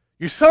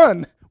 Your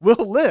son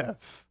will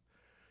live.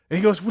 And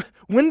he goes,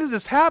 when did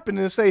this happen?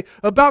 And they say,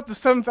 about the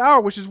 7th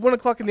hour, which is 1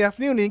 o'clock in the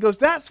afternoon. And he goes,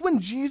 that's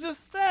when Jesus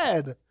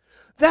said.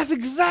 That's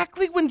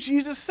exactly when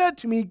Jesus said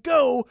to me,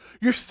 go,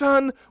 your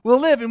son will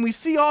live. And we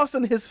see also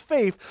in his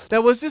faith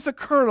that was just a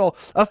kernel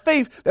of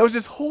faith that was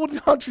just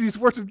holding on to these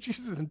words of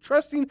Jesus and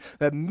trusting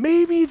that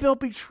maybe they'll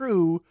be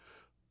true,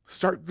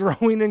 start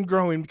growing and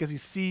growing because he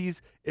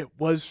sees it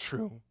was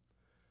true.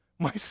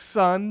 My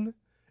son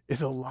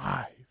is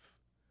alive.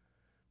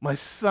 My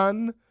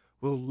son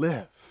will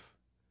live.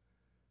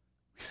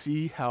 We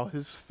see how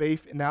his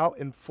faith, now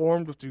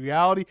informed with the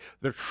reality,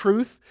 the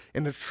truth,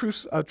 and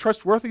the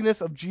trustworthiness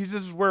of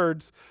Jesus'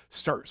 words,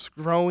 starts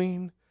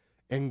growing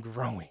and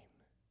growing.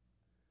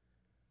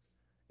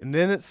 And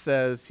then it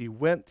says he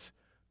went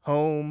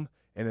home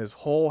and his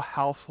whole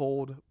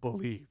household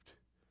believed.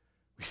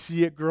 We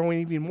see it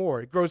growing even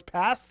more. It grows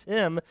past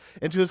him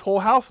into his whole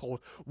household.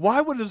 Why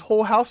would his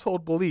whole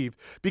household believe?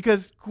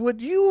 Because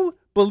would you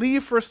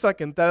believe for a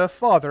second that a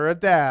father, a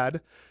dad,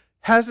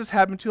 has this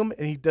happen to him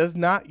and he does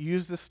not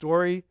use this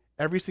story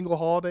every single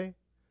holiday,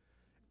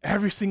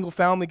 every single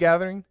family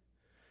gathering,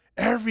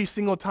 every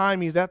single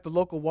time he's at the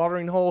local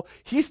watering hole,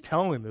 he's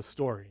telling this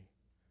story.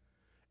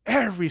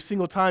 Every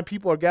single time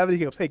people are gathered,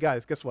 he goes, hey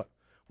guys, guess what?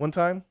 One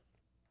time,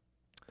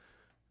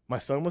 my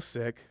son was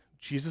sick.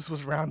 Jesus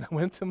was around. I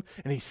went to him,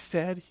 and he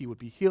said he would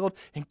be healed.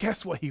 And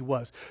guess what he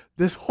was?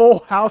 This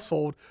whole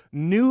household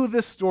knew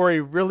this story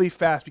really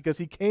fast because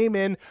he came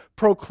in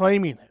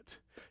proclaiming it.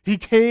 He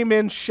came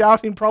in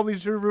shouting probably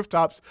to the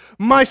rooftops,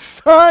 my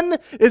son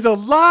is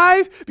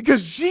alive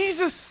because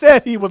Jesus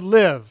said he would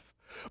live.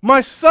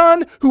 My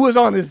son, who was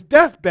on his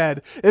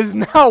deathbed, is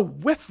now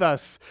with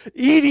us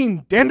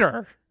eating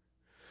dinner.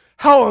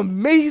 How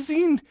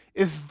amazing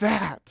is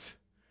that?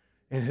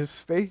 And his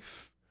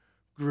faith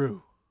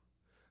grew.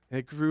 And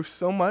it grew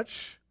so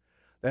much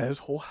that his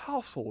whole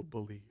household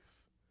believed.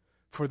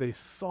 For they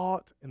saw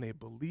it and they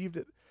believed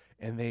it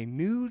and they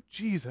knew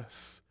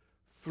Jesus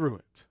through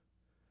it.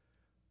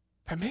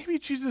 That maybe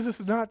Jesus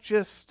is not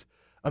just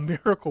a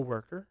miracle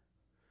worker,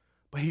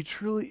 but he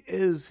truly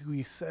is who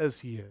he says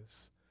he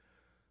is.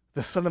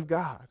 The Son of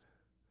God,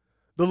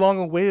 the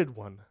long-awaited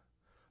one,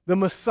 the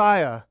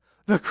Messiah,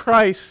 the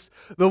Christ,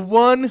 the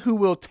one who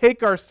will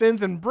take our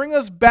sins and bring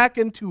us back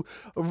into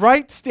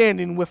right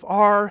standing with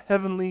our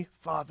Heavenly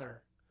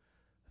Father.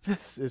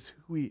 This is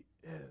who he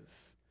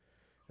is.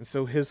 And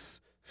so his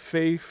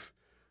faith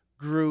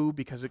grew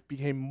because it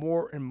became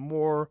more and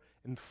more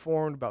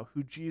informed about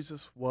who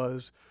Jesus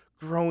was.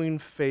 Growing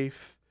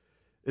faith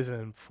is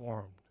an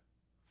informed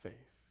faith.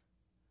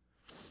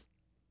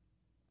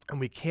 And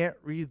we can't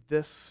read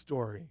this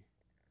story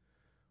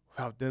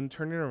without then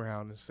turning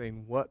around and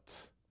saying, what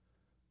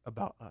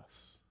about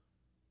us?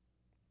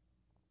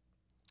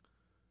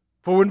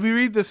 For when we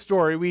read this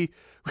story, we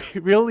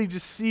really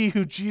just see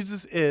who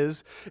Jesus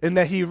is and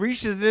that he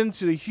reaches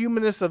into the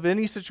humanness of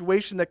any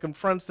situation that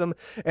confronts them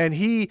and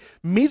he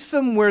meets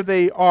them where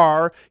they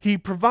are. He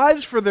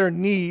provides for their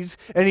needs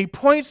and he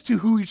points to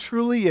who he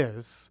truly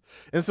is.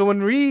 And so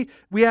when we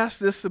ask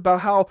this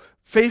about how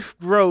faith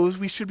grows,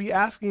 we should be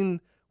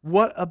asking,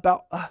 what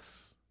about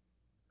us?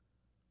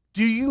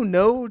 Do you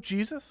know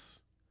Jesus?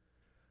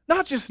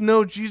 Not just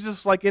know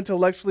Jesus like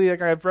intellectually,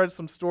 like I've read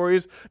some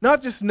stories.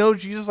 Not just know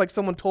Jesus like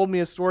someone told me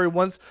a story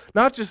once.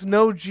 Not just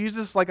know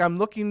Jesus like I'm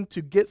looking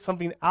to get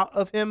something out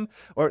of him,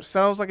 or it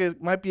sounds like it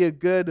might be a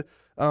good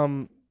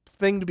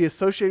thing to be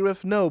associated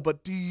with. No,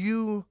 but do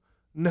you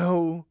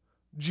know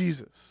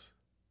Jesus?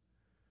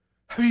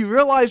 Have you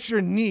realized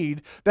your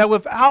need that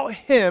without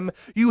him,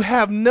 you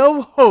have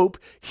no hope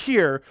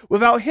here?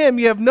 Without him,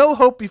 you have no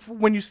hope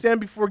when you stand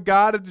before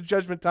God at the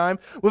judgment time.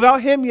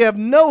 Without him, you have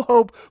no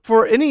hope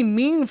for any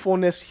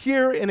meaningfulness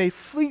here in a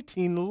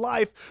fleeting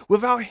life.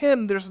 Without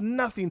him, there's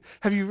nothing.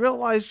 Have you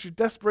realized your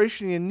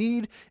desperation and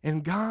need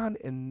and gone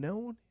and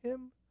known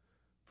him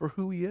for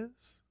who he is?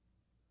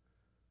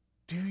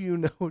 Do you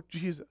know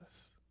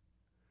Jesus?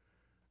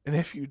 And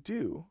if you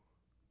do,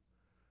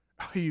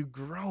 are you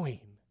growing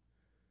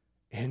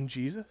in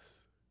Jesus?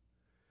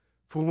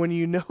 For when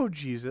you know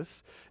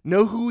Jesus,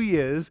 know who he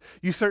is,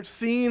 you start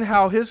seeing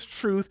how his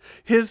truth,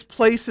 his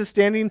place is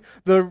standing,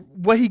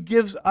 what he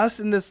gives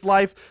us in this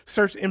life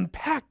starts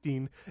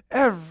impacting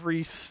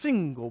every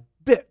single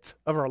bit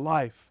of our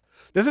life.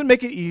 Doesn't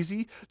make it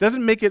easy.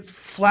 Doesn't make it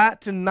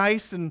flat and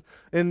nice and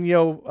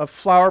a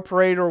flower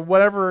parade or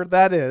whatever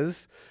that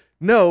is.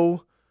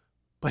 No,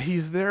 but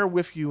he's there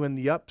with you in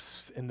the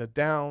ups and the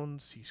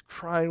downs. He's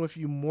crying with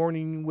you,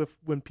 mourning with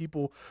when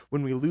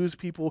we lose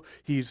people.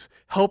 He's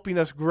helping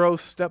us grow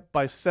step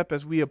by step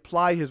as we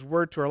apply his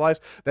word to our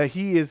lives. That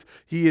he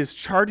is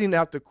charting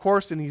out the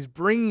course, and he's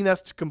bringing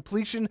us to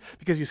completion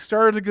because he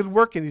started a good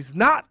work, and he's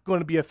not going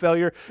to be a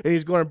failure, and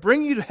he's going to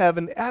bring you to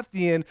heaven at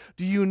the end.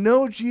 Do you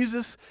know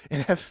Jesus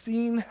and have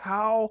seen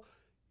how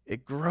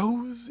it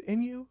grows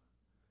in you?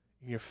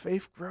 And your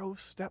faith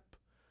grows step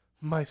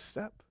by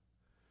step.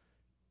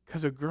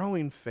 Because a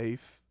growing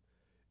faith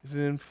is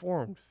an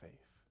informed faith.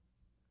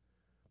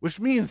 Which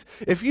means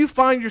if you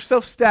find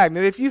yourself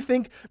stagnant, if you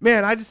think,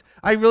 man,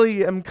 I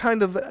really am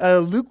kind of a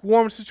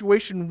lukewarm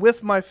situation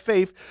with my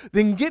faith,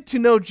 then get to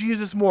know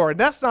Jesus more. And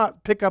that's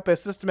not pick up a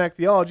systematic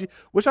theology,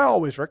 which I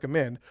always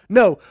recommend.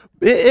 No,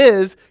 it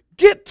is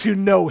get to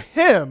know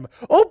him.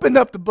 Open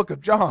up the book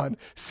of John.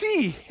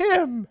 See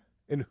him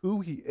and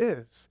who he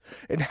is,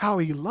 and how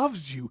he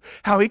loves you,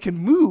 how he can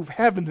move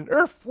heaven and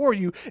earth for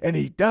you, and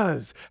he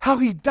does, how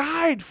he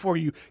died for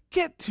you.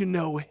 Get to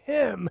know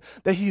him,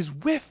 that he's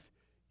with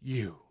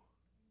you.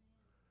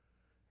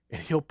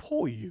 And he'll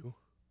pull you,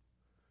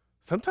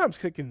 sometimes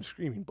kicking and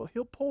screaming, but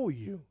he'll pull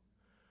you.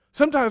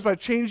 Sometimes by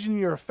changing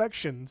your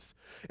affections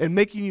and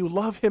making you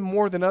love him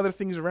more than other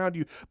things around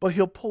you, but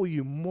he'll pull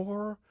you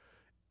more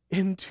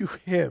into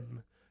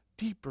him,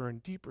 deeper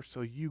and deeper,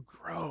 so you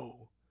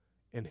grow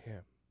in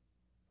him.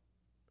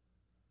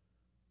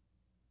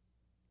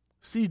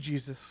 See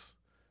Jesus,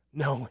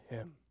 know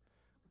him,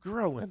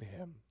 grow in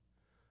him.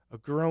 A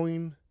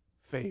growing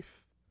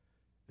faith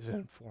is an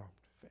informed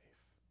faith.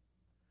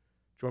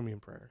 Join me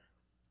in prayer.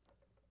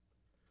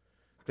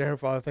 Dear Heavenly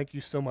Father, thank you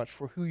so much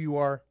for who you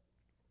are.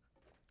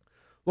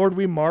 Lord,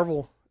 we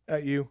marvel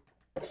at you.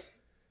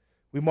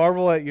 We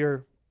marvel at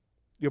your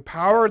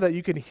power that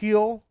you can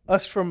heal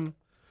us from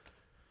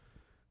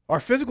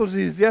our physical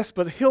disease, yes,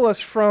 but heal us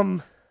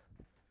from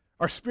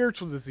our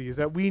spiritual disease,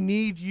 that we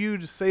need you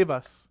to save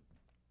us.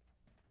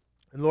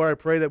 And Lord, I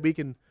pray that we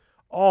can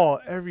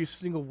every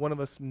single one of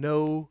us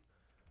know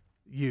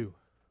you.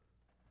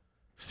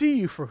 See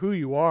you for who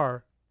you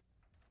are.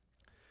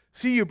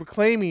 See you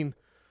proclaiming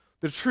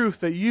the truth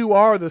that you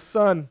are the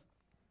Son.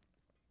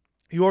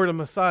 You are the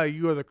Messiah.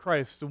 You are the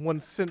Christ, the one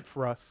sent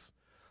for us.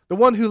 The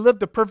one who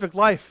lived a perfect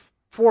life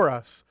for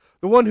us.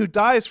 The one who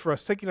dies for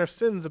us, taking our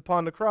sins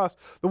upon the cross.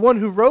 The one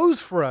who rose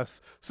for us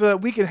so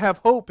that we can have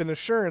hope and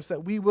assurance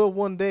that we will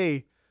one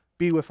day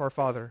be with our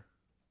Father.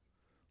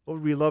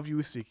 Lord, we love you,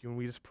 we seek you, and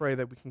we just pray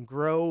that we can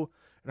grow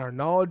in our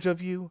knowledge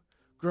of you,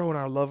 grow in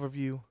our love of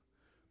you,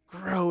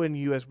 grow in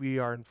you as we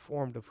are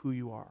informed of who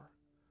you are.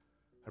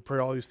 I pray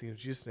all these things in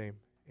Jesus' name.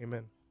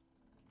 Amen.